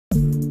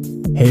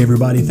Hey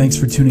everybody, thanks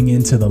for tuning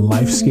in to the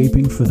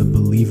Lifescaping for the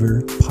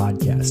Believer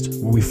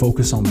podcast, where we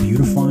focus on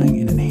beautifying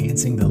and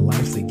enhancing the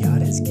life that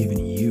God has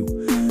given you.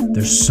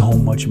 There's so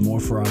much more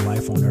for our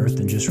life on earth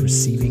than just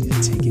receiving a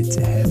ticket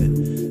to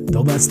heaven.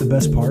 Though that's the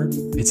best part,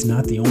 it's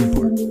not the only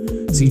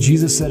part. See,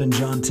 Jesus said in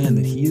John 10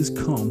 that he has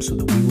come so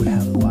that we would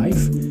have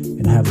life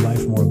and have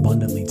life more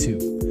abundantly too.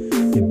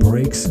 It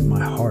breaks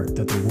my heart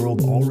that the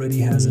world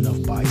already has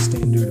enough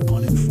bystander,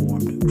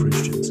 uninformed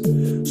Christians.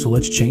 So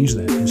let's change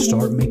that and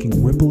start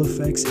making ripple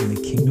effects in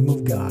the kingdom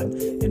of God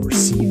and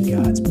receive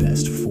God's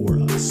best for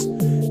us.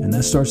 And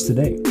that starts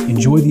today.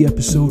 Enjoy the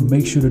episode.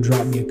 Make sure to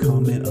drop me a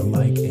comment, a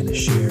like, and a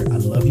share. I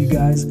love you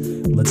guys.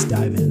 Let's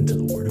dive into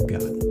the Word of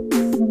God.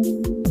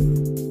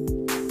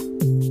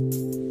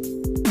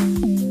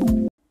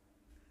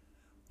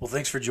 Well,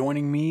 thanks for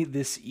joining me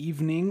this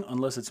evening.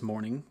 Unless it's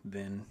morning,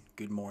 then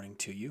good morning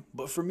to you.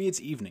 But for me,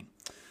 it's evening.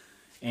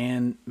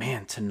 And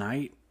man,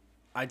 tonight,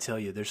 I tell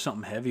you, there's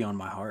something heavy on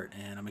my heart,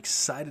 and I'm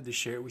excited to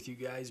share it with you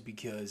guys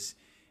because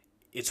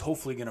it's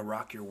hopefully going to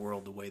rock your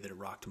world the way that it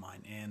rocked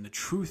mine. And the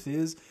truth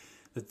is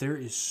that there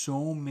is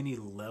so many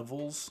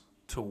levels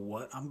to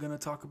what I'm going to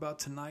talk about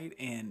tonight,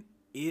 and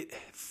it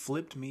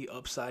flipped me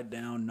upside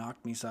down,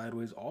 knocked me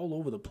sideways, all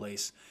over the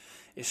place,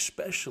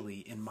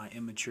 especially in my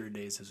immature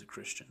days as a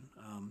Christian.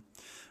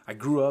 I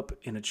grew up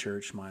in a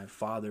church. My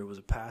father was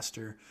a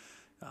pastor,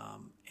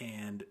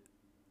 and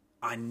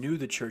I knew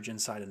the church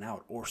inside and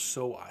out, or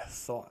so I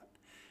thought.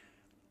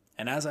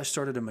 And as I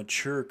started to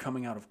mature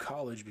coming out of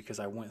college, because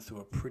I went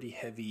through a pretty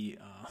heavy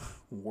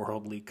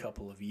worldly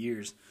couple of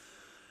years,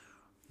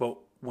 but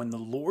when the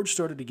Lord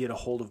started to get a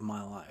hold of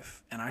my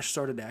life and I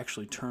started to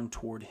actually turn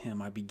toward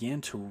Him, I began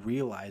to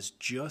realize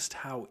just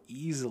how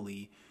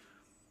easily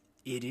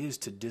it is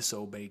to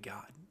disobey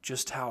God,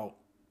 just how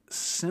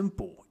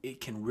simple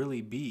it can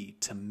really be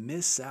to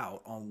miss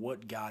out on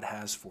what God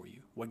has for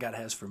you, what God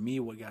has for me,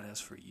 what God has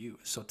for you.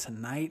 So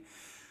tonight,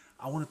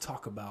 I want to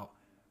talk about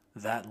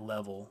that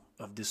level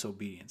of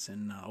disobedience.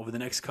 And over the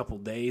next couple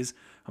of days,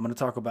 I'm going to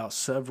talk about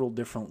several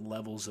different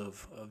levels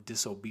of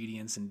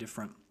disobedience and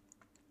different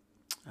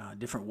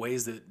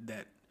ways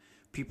that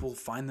people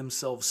find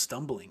themselves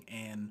stumbling,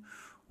 and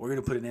we're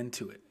going to put an end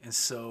to it. And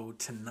so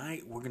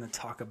tonight, we're going to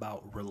talk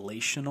about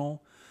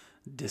relational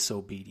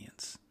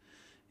disobedience.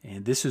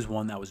 And this is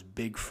one that was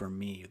big for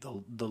me.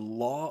 The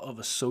law of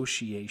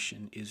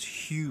association is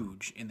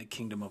huge in the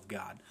kingdom of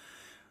God.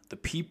 The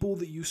people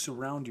that you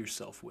surround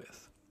yourself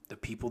with, the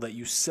people that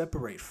you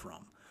separate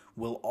from,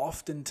 will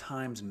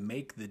oftentimes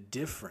make the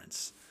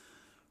difference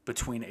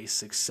between a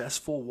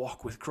successful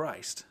walk with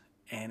Christ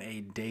and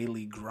a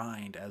daily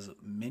grind, as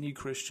many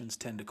Christians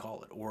tend to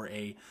call it, or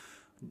a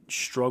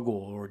struggle,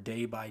 or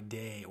day by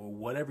day, or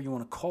whatever you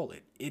want to call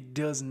it. It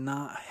does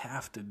not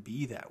have to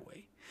be that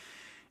way.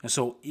 And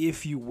so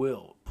if you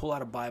will, pull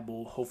out a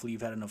Bible. Hopefully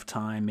you've had enough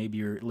time. Maybe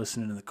you're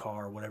listening in the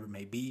car or whatever it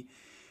may be.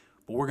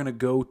 But we're going to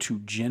go to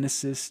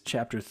Genesis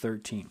chapter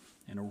 13.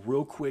 And a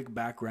real quick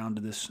background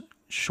to this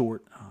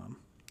short,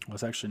 well,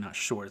 it's actually not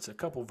short. It's a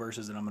couple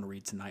verses that I'm going to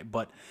read tonight.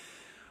 But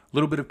a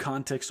little bit of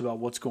context about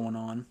what's going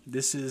on.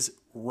 This is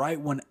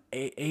right when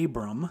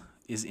Abram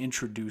is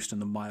introduced in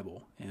the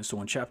Bible. And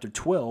so in chapter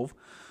 12,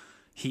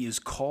 he is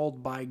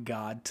called by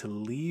God to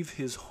leave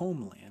his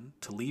homeland,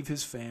 to leave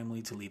his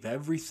family, to leave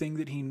everything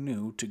that he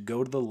knew, to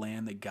go to the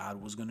land that God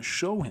was going to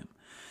show him.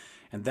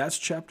 And that's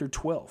chapter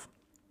 12.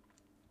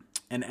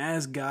 And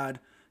as God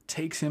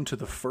takes him to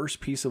the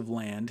first piece of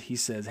land, he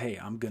says, hey,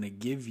 I'm going to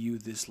give you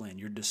this land.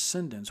 Your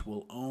descendants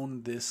will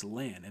own this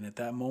land. And at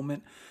that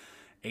moment,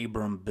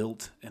 Abram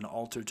built an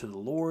altar to the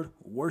Lord,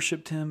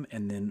 worshiped him,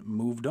 and then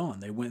moved on.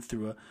 They went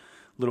through a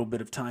little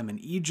bit of time in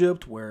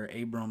Egypt where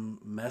Abram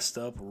messed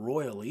up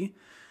royally.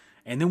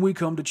 And then we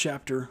come to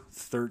chapter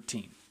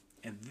 13.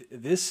 And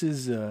this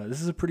is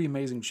a pretty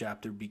amazing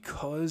chapter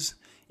because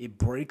it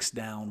breaks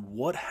down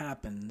what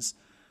happens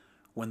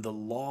when the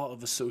law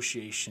of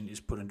association is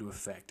put into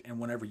effect and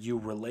whenever you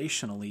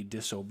relationally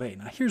disobey.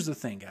 Now, here's the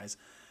thing, guys.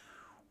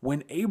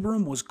 When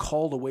Abram was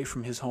called away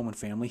from his home and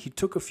family, he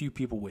took a few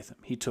people with him.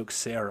 He took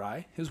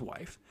Sarai, his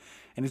wife,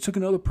 and he took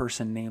another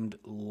person named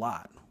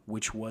Lot,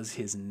 which was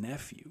his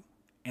nephew.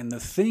 And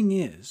the thing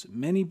is,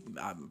 many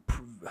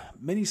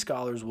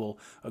scholars will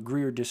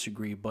agree or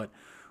disagree, but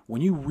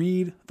when you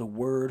read the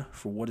word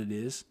for what it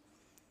is,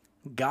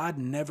 God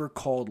never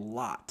called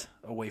Lot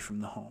away from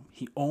the home.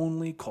 He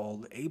only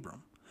called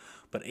Abram.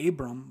 But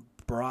Abram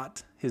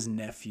brought his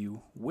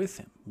nephew with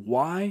him.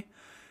 Why?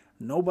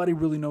 Nobody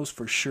really knows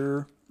for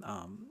sure,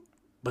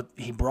 but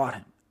he brought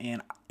him.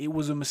 And it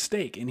was a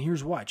mistake, and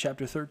here's why.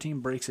 Chapter 13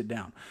 breaks it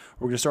down.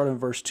 We're going to start in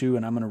verse 2,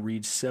 and I'm going to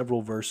read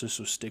several verses,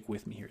 so stick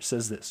with me here. It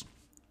says this.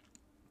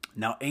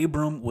 Now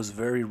Abram was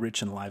very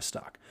rich in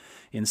livestock,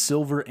 in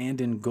silver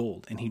and in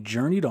gold, and he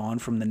journeyed on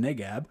from the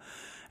Negeb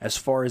as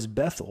far as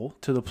Bethel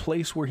to the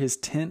place where his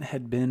tent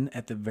had been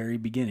at the very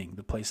beginning,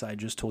 the place I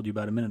just told you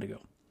about a minute ago,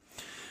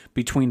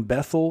 between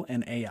Bethel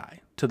and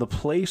Ai, to the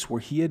place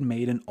where he had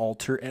made an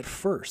altar at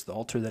first, the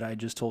altar that I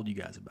just told you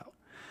guys about.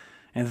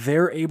 And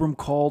there Abram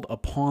called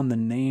upon the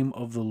name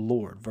of the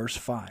Lord. Verse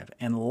 5.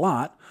 And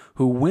Lot,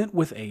 who went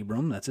with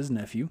Abram, that's his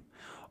nephew,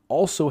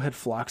 also had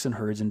flocks and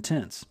herds and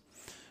tents.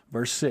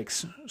 Verse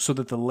 6. So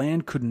that the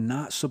land could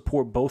not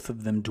support both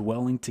of them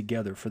dwelling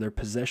together, for their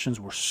possessions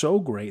were so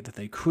great that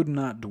they could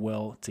not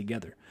dwell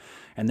together.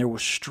 And there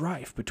was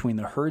strife between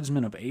the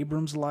herdsmen of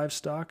Abram's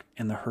livestock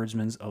and the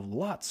herdsmen of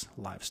Lot's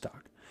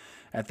livestock.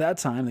 At that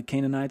time, the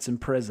Canaanites and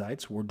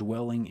Perizzites were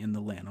dwelling in the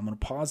land. I'm going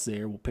to pause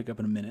there. We'll pick up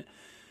in a minute.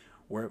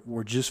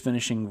 We're just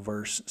finishing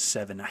verse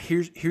 7. Now,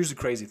 here's the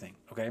crazy thing,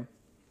 okay?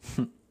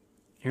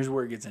 Here's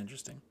where it gets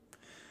interesting.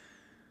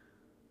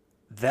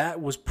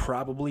 That was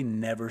probably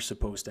never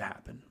supposed to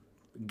happen.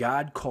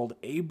 God called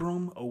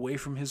Abram away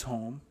from his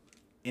home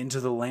into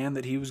the land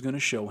that he was going to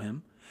show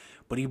him,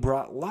 but he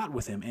brought Lot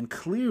with him. And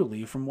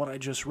clearly, from what I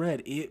just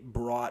read, it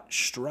brought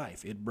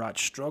strife. It brought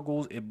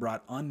struggles. It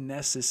brought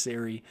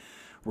unnecessary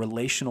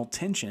relational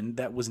tension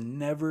that was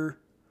never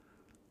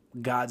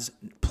God's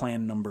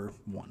plan number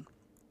one.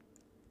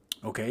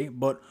 Okay,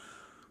 but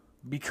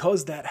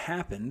because that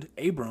happened,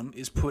 Abram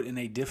is put in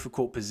a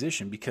difficult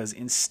position because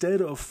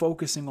instead of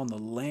focusing on the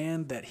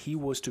land that he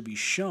was to be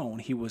shown,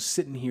 he was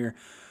sitting here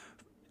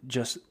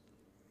just,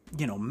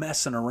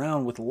 messing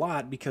around with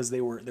Lot because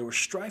there were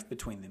strife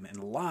between them.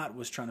 And Lot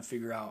was trying to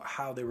figure out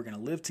how they were going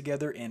to live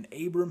together. And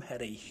Abram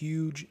had a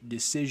huge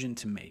decision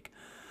to make.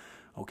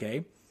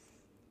 Okay.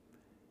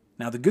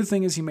 Now, the good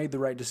thing is he made the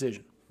right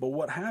decision. But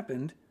what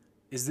happened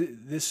is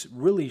that this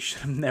really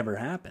should have never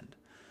happened.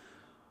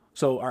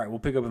 So, all right, we'll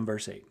pick up in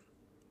verse 8.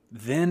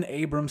 Then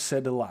Abram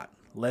said to Lot,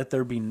 let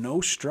there be no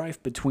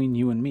strife between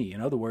you and me. In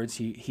other words,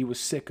 he was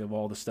sick of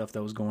all the stuff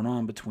that was going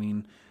on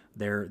between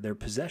their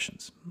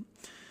possessions.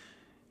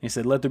 He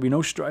said, let there be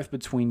no strife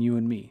between you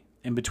and me,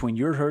 and between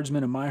your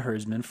herdsmen and my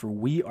herdsmen, for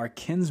we are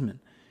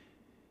kinsmen.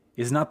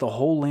 Is not the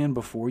whole land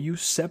before you?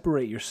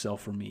 Separate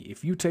yourself from me.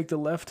 If you take the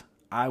left,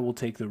 I will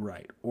take the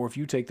right. Or if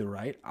you take the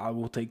right, I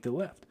will take the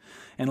left.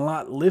 And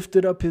Lot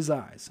lifted up his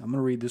eyes. I'm going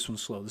to read this one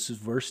slow. This is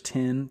verse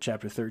 10,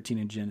 chapter 13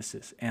 in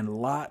Genesis.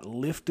 And Lot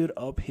lifted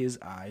up his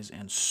eyes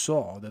and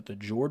saw that the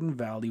Jordan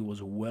Valley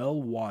was well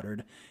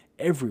watered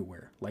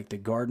everywhere, like the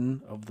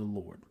garden of the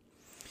Lord.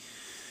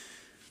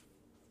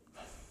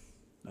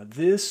 Now,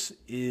 this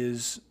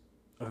is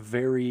a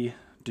very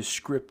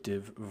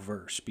descriptive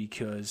verse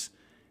because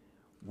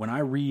when I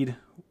read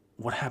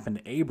what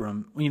happened to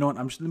Abram, you know what?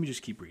 Let me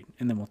just keep reading,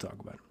 and then we'll talk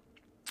about it.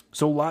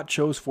 So Lot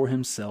chose for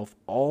himself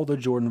all the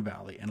Jordan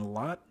Valley, and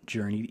Lot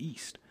journeyed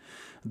east.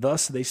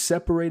 Thus they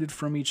separated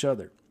from each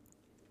other,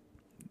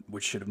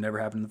 which should have never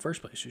happened in the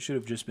first place. It should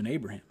have just been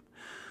Abraham.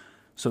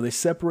 So they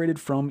separated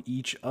from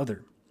each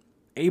other.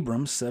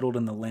 Abram settled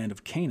in the land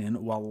of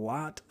Canaan, while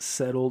Lot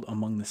settled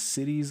among the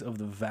cities of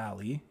the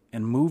valley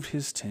and moved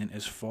his tent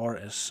as far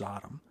as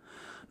Sodom.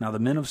 Now the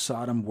men of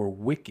Sodom were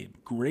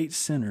wicked, great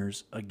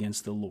sinners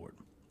against the Lord.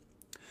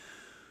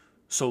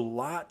 So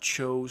Lot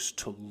chose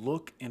to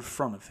look in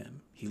front of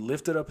him. He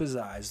lifted up his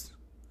eyes,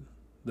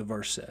 the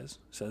verse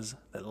says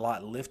that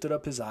Lot lifted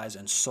up his eyes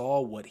and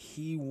saw what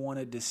he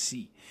wanted to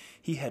see.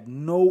 He had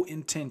no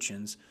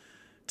intentions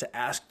to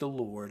ask the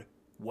Lord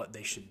what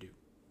they should do.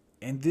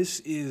 And this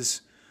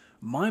is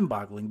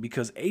mind-boggling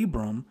because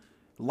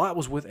Lot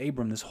was with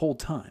Abram this whole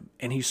time,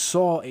 and he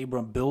saw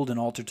Abram build an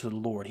altar to the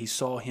Lord. He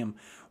saw him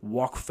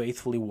walk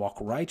faithfully, walk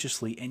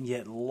righteously, and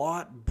yet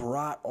Lot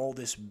brought all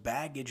this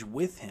baggage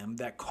with him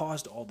that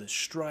caused all this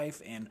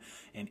strife and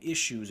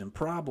issues and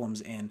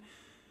problems, and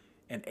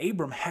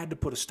Abram had to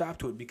put a stop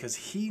to it because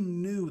he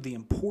knew the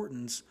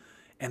importance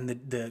and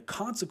the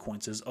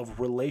consequences of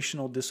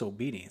relational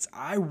disobedience.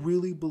 I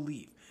really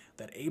believe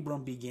that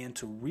Abram began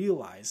to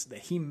realize that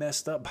he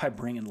messed up by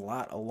bringing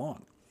Lot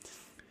along.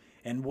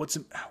 And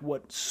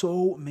what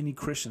so many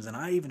Christians, and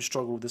I even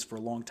struggled with this for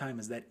a long time,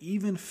 is that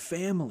even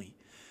family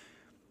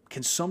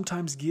can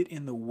sometimes get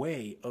in the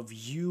way of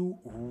you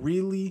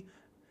really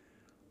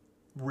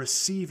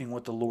receiving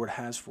what the Lord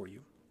has for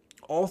you.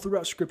 All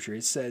throughout Scripture,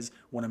 it says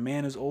when a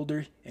man is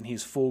older and he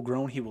is full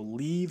grown, he will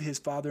leave his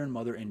father and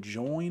mother and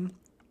join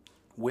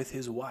with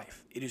his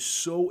wife. It is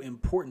so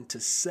important to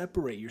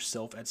separate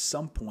yourself at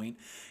some point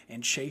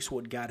and chase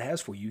what God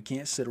has for you. You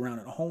can't sit around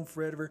at home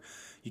forever.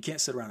 You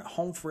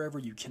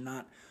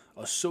cannot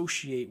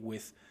associate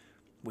with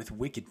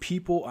wicked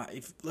people.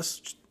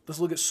 Let's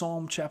look at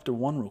Psalm chapter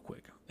 1 real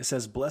quick. It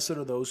says, "Blessed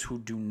are those who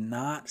do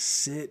not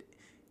sit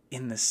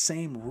in the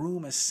same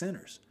room as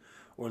sinners,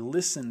 or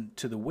listen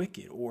to the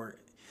wicked." Or,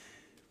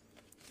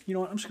 you know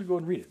what? I'm just gonna go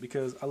ahead and read it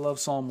because I love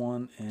Psalm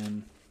 1,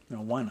 and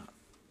why not?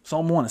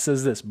 Psalm 1, it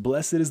says this: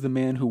 "Blessed is the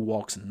man who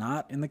walks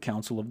not in the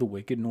counsel of the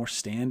wicked, nor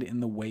stand in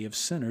the way of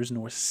sinners,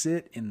 nor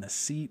sit in the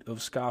seat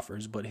of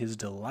scoffers, but his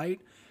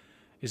delight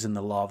is in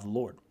the law of the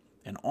Lord.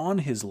 And on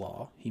his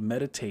law he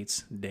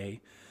meditates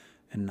day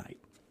and night."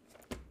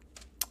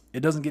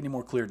 It doesn't get any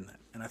more clear than that.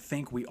 And I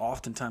think we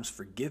oftentimes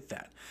forget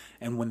that.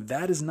 And when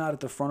that is not at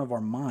the front of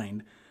our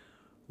mind,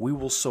 we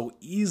will so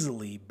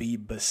easily be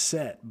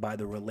beset by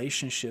the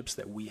relationships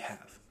that we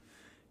have.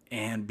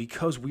 And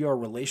because we are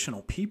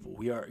relational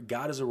people,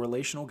 God is a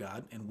relational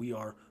God, and we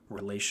are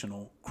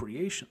relational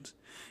creations.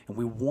 And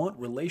we want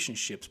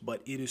relationships,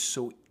 but it is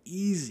so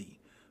easy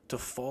to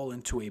fall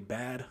into a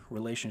bad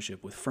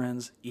relationship with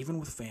friends, even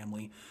with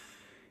family.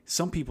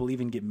 Some people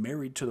even get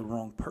married to the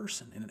wrong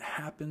person, and it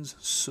happens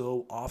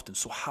so often.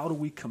 So how do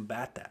we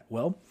combat that?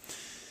 Well,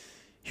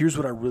 here's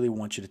what I really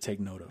want you to take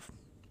note of.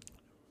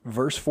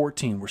 Verse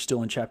 14, we're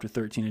still in chapter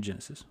 13 of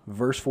Genesis.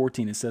 Verse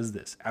 14, it says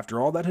this: after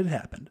all that had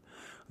happened,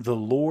 the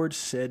Lord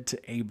said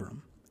to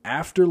Abram,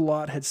 after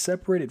Lot had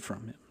separated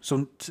from him.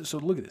 So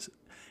look at this.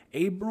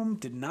 Abram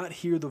did not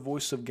hear the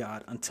voice of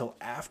God until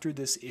after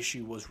this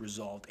issue was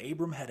resolved.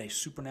 Abram had a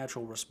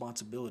supernatural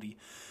responsibility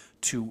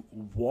to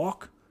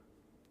walk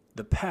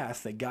the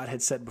path that God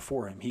had set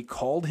before him. He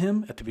called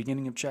him at the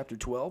beginning of chapter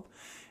 12,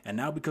 and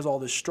now because all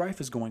this strife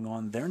is going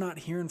on, they're not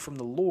hearing from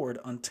the Lord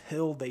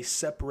until they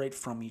separate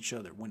from each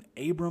other. When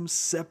Abram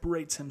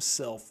separates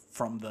himself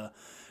from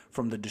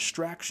the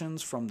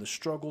distractions, from the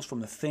struggles, from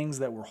the things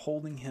that were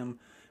holding him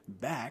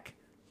back,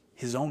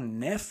 his own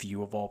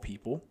nephew of all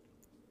people,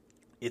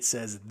 it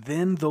says,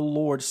 then the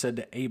Lord said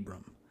to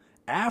Abram,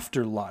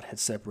 after Lot had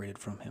separated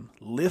from him,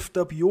 lift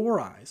up your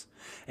eyes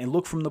and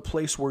look from the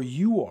place where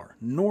you are,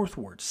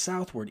 northward,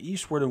 southward,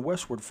 eastward, and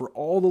westward, for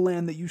all the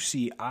land that you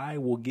see I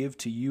will give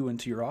to you and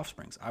to your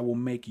offsprings. I will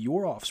make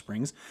your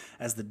offsprings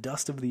as the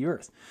dust of the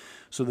earth,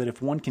 so that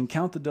if one can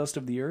count the dust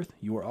of the earth,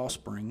 your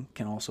offspring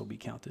can also be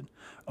counted.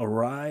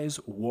 Arise,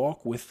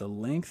 walk through the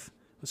length,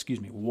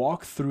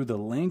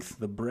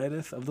 the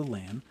breadth of the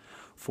land,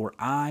 for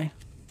I,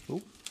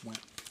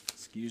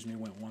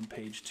 went one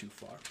page too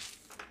far.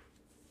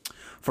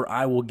 For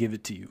I will give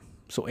it to you.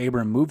 So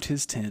Abram moved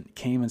his tent,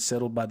 came and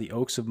settled by the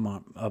oaks of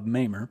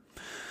Mamre,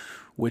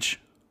 which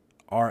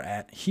are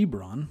at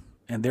Hebron,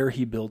 and there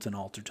he built an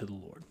altar to the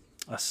Lord,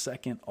 a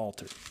second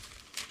altar.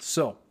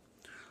 So,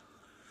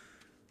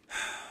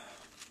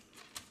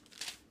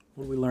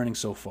 what are we learning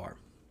so far?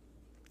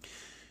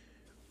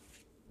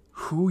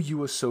 Who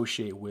you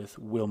associate with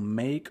will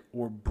make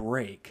or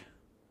break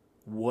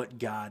what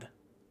God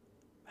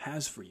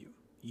has for you.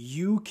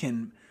 You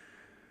can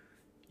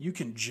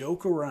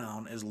joke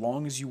around as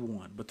long as you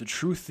want, but the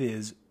truth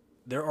is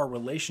there are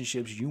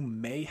relationships you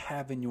may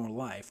have in your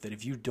life that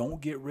if you don't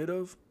get rid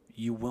of,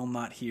 you will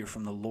not hear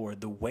from the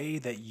Lord the way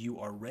that you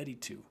are ready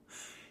to.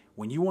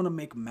 When you want to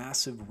make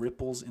massive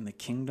ripples in the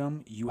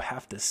kingdom, you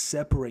have to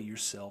separate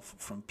yourself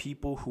from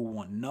people who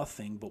want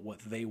nothing but what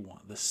they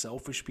want. The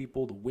selfish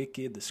people, the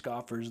wicked, the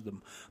scoffers,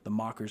 the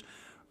mockers.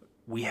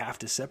 We have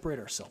to separate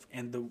ourselves.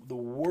 And the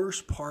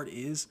worst part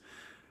is,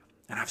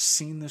 and I've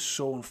seen this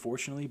so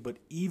unfortunately, but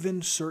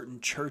even certain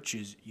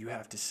churches you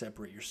have to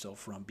separate yourself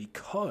from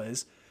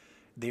because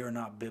they are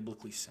not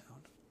biblically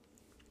sound.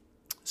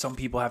 Some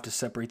people have to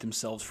separate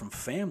themselves from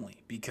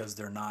family because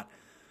they're not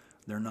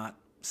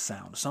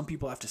sound. Some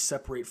people have to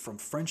separate from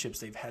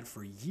friendships they've had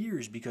for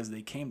years because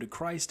they came to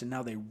Christ and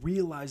now they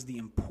realize the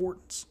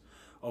importance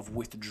of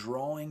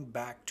withdrawing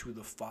back to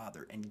the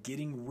Father and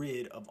getting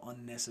rid of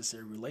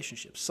unnecessary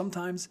relationships.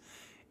 Sometimes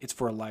it's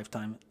for a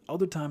lifetime.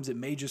 Other times it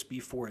may just be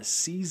for a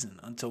season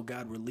until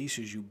God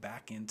releases you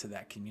back into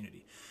that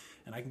community.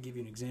 And I can give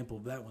you an example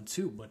of that one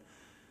too. But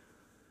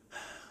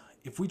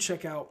if we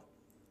check out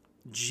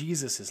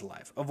Jesus'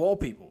 life, of all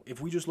people,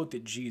 if we just looked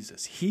at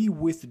Jesus, he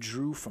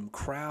withdrew from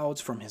crowds,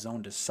 from his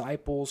own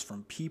disciples,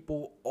 from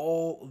people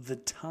all the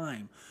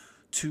time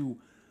to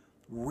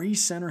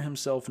recenter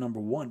himself,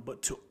 number one,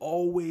 but to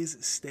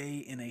always stay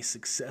in a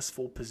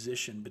successful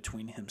position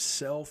between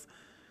himself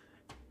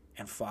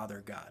and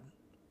Father God.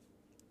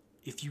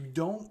 If you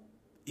don't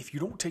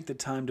take the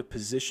time to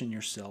position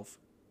yourself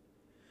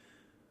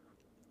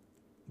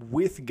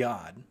with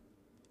God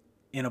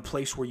in a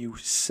place where you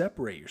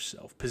separate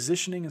yourself,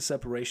 positioning and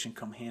separation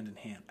come hand in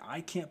hand.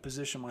 I can't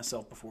position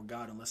myself before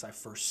God unless I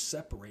first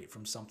separate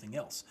from something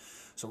else.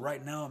 So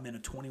right now I'm in a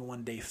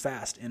 21-day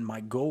fast, and my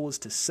goal is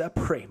to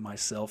separate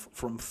myself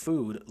from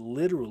food,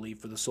 literally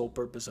for the sole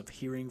purpose of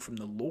hearing from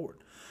the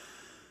Lord.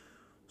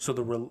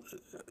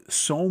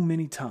 So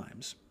many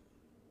times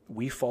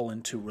we fall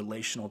into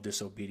relational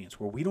disobedience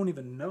where we don't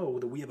even know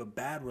that we have a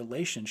bad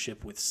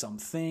relationship with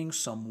something,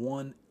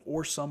 someone,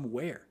 or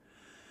somewhere.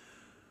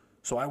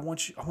 So I want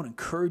to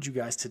encourage you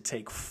guys to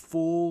take a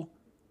full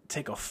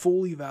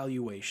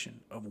evaluation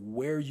of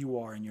where you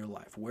are in your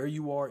life, where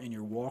you are in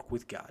your walk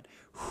with God,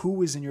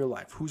 who is in your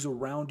life, who's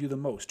around you the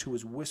most, who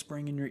is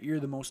whispering in your ear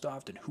the most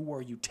often, who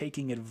are you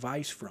taking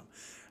advice from.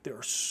 There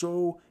are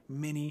so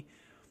many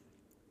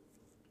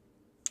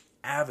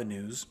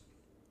avenues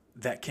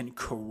that can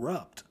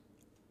corrupt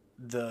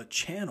the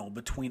channel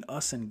between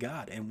us and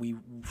God, and we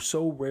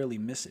so rarely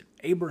miss it.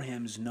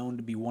 Abraham is known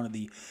to be one of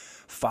the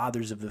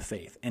fathers of the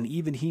faith, and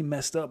even he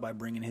messed up by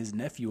bringing his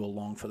nephew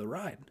along for the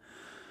ride.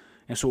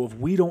 And so if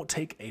we don't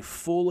take a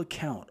full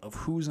account of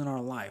who's in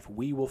our life,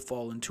 we will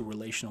fall into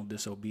relational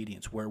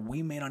disobedience where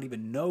we may not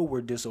even know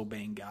we're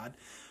disobeying God,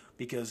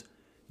 because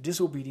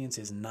disobedience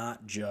is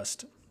not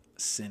just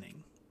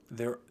sinning.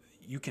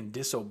 You can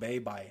disobey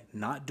by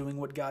not doing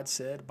what God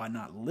said, by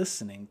not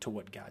listening to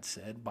what God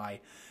said,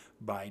 by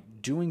by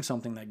doing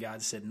something that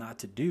God said not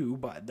to do.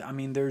 But I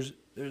mean, there's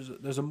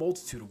a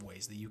multitude of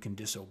ways that you can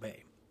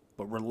disobey.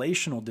 But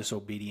relational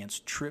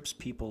disobedience trips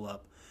people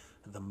up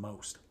the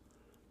most.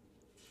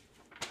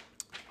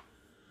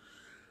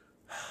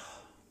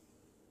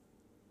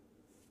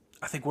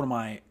 I think one of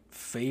my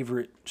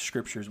favorite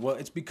scriptures, well,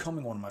 it's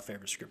becoming one of my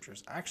favorite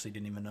scriptures. I actually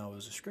didn't even know it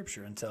was a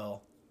scripture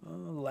until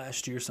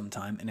last year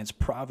sometime, and it's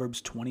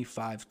Proverbs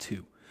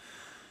 25:2.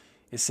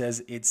 It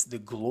says, it's the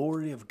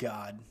glory of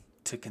God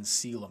to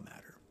conceal a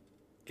matter.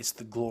 It's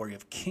the glory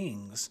of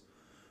kings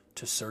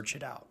to search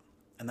it out.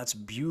 And that's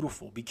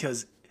beautiful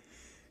because,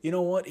 you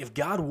know what? If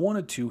God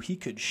wanted to, he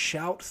could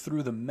shout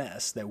through the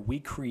mess that we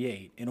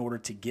create in order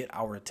to get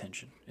our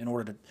attention, in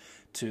order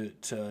to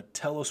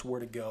tell us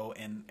where to go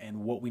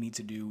and what we need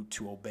to do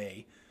to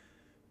obey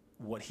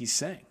what he's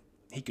saying.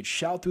 He could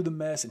shout through the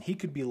mess and he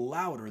could be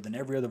louder than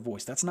every other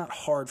voice. That's not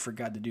hard for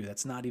God to do.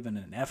 That's not even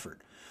an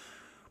effort.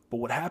 But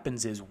what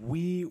happens is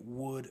we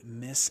would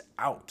miss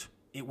out.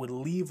 It would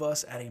leave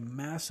us at a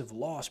massive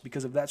loss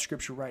because of that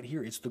scripture right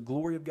here. It's the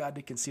glory of God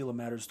to conceal a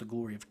matter. It's the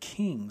glory of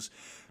kings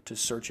to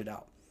search it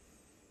out.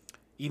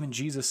 Even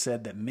Jesus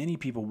said that many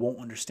people won't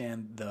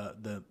understand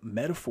the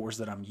metaphors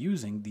that I'm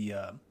using.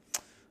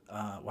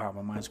 Wow,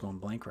 my mind's going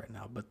blank right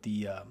now. But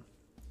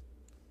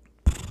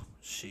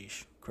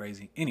sheesh,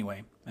 crazy.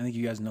 Anyway, I think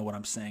you guys know what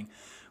I'm saying.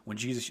 When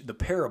Jesus, the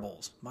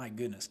parables, my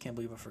goodness, can't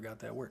believe I forgot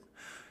that word.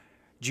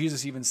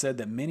 Jesus even said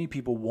that many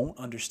people won't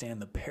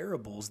understand the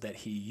parables that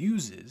he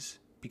uses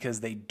because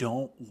they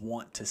don't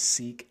want to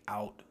seek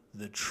out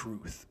the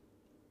truth.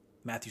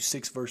 Matthew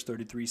 6, verse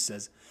 33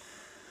 says,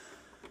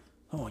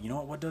 oh, you know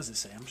what? What does it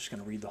say? I'm just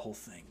going to read the whole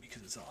thing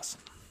because it's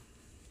awesome.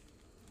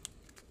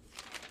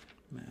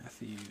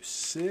 Matthew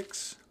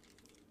 6,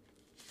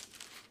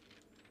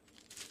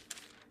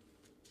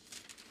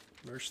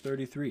 verse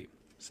 33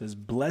 says,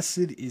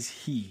 blessed is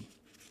he.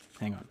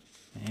 Hang on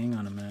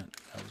a minute.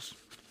 That was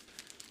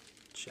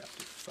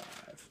chapter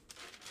 5.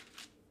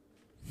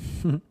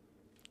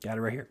 Got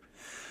it right here.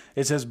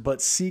 It says,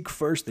 but seek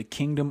first the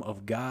kingdom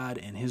of God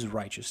and his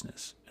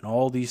righteousness, and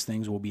all these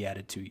things will be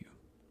added to you.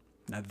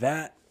 Now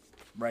that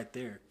right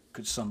there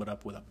could sum it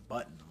up with a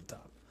button on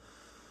top.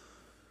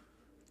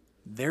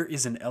 There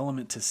is an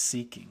element to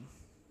seeking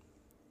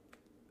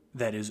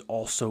that is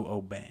also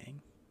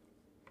obeying.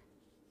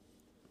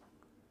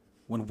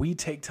 When we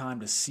take time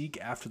to seek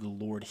after the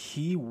Lord,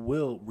 he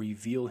will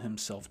reveal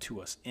himself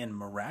to us in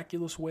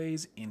miraculous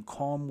ways, in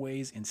calm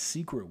ways, in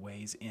secret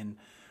ways, in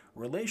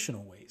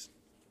relational ways.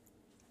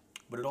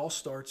 But it all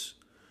starts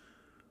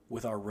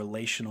with our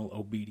relational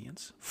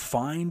obedience.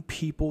 Find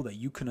people that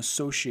you can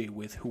associate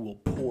with who will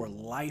pour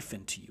life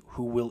into you,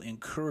 who will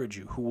encourage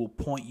you, who will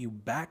point you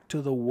back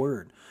to the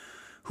word,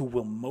 who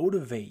will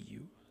motivate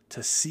you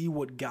to see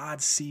what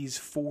God sees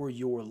for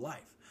your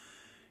life.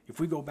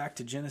 If we go back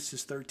to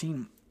Genesis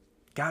 13,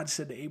 God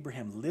said to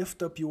Abraham,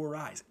 lift up your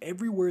eyes.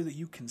 Everywhere that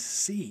you can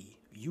see,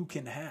 you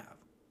can have.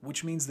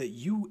 Which means that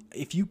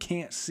if you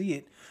can't see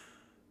it,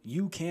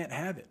 you can't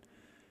have it.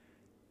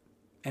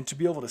 And to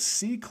be able to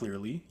see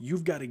clearly,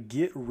 you've got to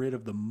get rid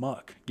of the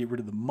muck, get rid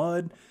of the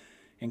mud,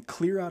 and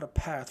clear out a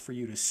path for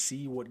you to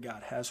see what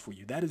God has for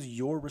you. That is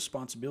your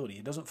responsibility.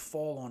 It doesn't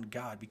fall on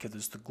God because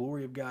it's the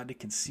glory of God to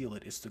conceal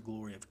it. It's the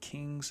glory of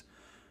kings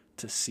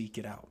to seek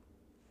it out.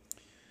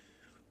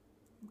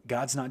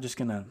 God's not just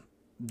going to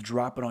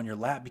drop it on your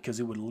lap because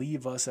it would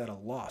leave us at a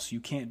loss. You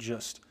can't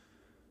just,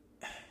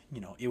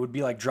 it would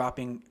be like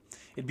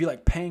it'd be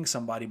like paying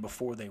somebody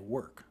before they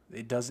work.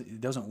 It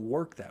doesn't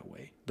work that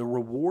way. The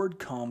reward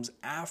comes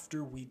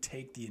after we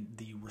take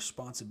the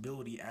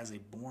responsibility as a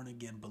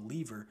born-again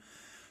believer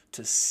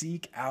to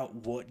seek out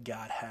what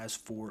God has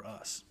for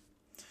us.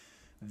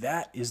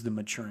 That is the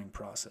maturing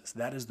process.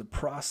 That is the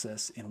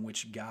process in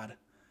which God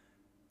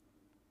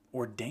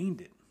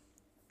ordained it.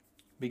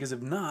 Because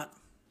if not,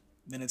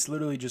 then it's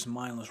literally just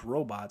mindless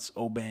robots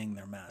obeying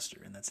their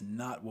master. And that's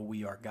not what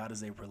we are. God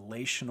is a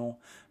relational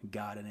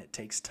God, and it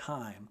takes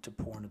time to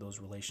pour into those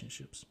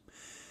relationships.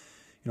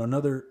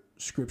 Another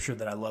scripture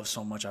that I love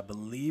so much, I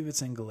believe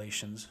it's in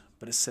Galatians,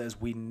 but it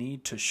says we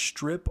need to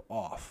strip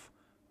off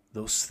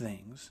those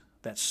things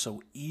that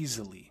so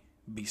easily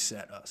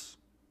beset us.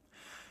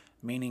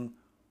 Meaning,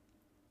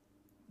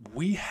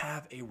 we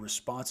have a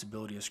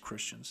responsibility as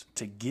Christians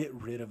to get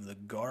rid of the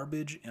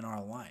garbage in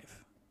our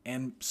life.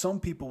 And some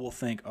people will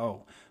think,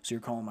 oh, so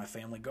you're calling my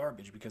family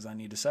garbage because I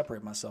need to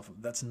separate myself.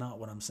 That's not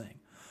what I'm saying.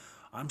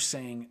 I'm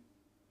saying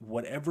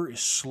whatever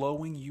is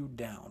slowing you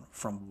down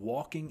from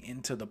walking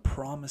into the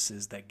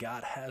promises that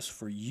God has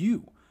for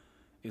you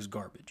is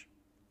garbage.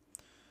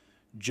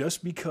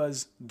 Just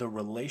because the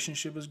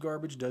relationship is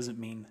garbage doesn't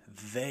mean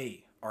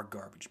they are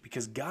garbage,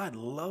 because God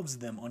loves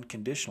them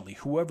unconditionally.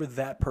 Whoever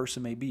that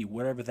person may be,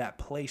 whatever that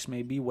place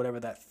may be, whatever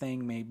that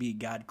thing may be,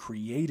 God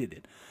created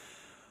it.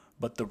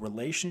 But the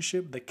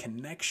relationship, the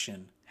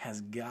connection has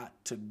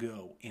got to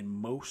go in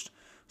most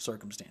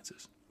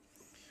circumstances.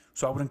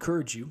 So I would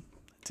encourage you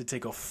to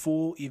take a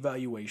full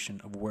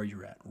evaluation of where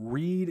you're at.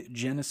 Read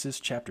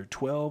Genesis chapter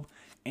 12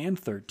 and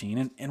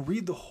 13 and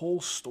read the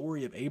whole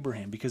story of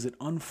Abraham, because it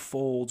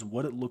unfolds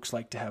what it looks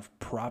like to have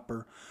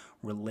proper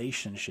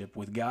relationship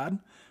with God,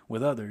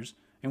 with others,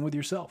 and with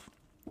yourself.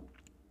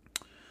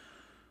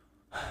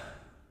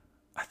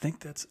 I think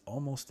that's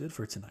almost it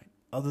for tonight.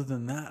 Other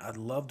than that, I'd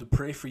love to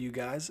pray for you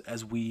guys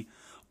as we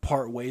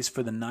part ways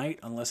for the night,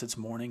 unless it's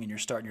morning and you're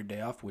starting your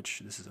day off,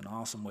 which this is an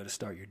awesome way to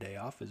start your day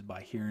off, is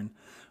by hearing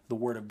the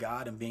word of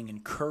God and being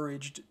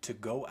encouraged to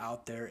go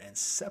out there and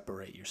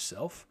separate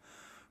yourself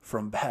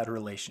from bad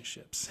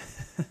relationships.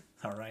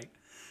 All right?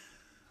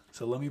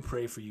 So let me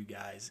pray for you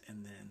guys,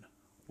 and then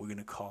we're going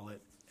to call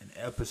it an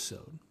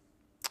episode.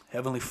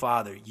 Heavenly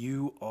Father,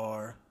 you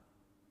are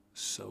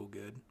so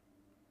good.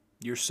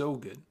 You're so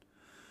good.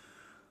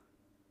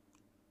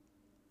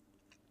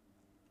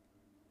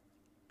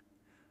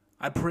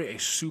 I pray a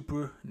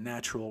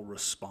supernatural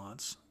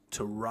response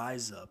to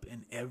rise up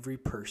in every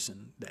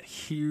person that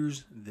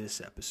hears this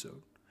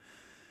episode.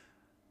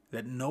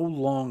 That no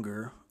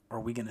longer are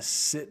we going to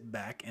sit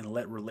back and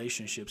let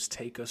relationships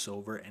take us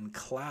over and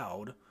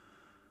cloud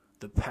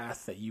the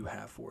path that you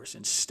have for us.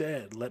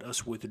 Instead, let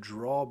us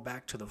withdraw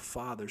back to the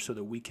Father so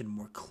that we can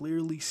more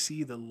clearly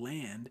see the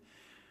land,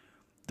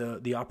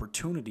 the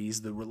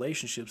opportunities, the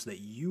relationships that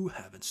you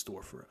have in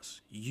store for us.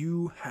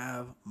 You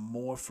have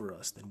more for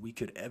us than we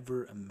could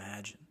ever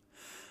imagine.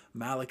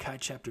 Malachi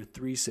chapter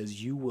 3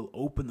 says, you will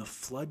open the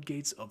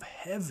floodgates of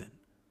heaven.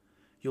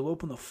 You'll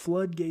open the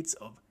floodgates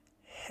of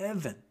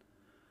heaven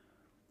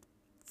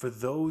for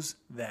those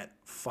that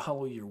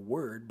follow your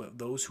word, but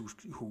those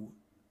who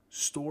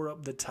store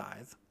up the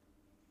tithe,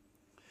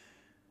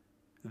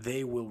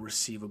 they will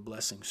receive a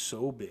blessing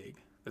so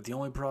big that the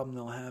only problem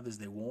they'll have is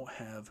they won't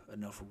have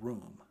enough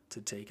room to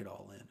take it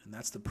all in. And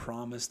that's the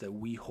promise that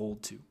we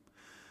hold to.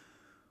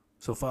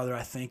 So, Father,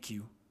 I thank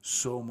you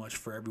so much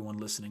for everyone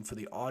listening, for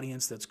the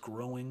audience that's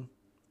growing,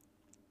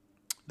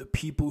 the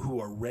people who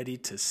are ready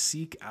to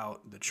seek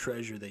out the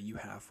treasure that you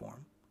have for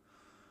them.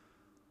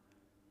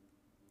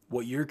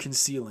 What you're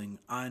concealing,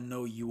 I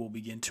know you will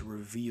begin to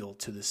reveal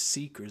to the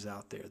seekers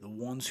out there, the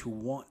ones who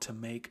want to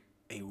make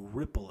a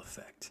ripple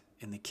effect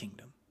in the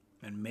kingdom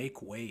and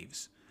make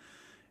waves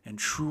and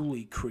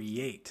truly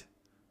create.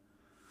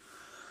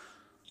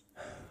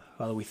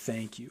 Father, we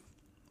thank you.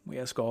 We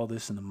ask all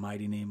this in the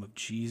mighty name of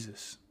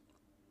Jesus.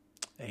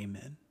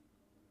 Amen.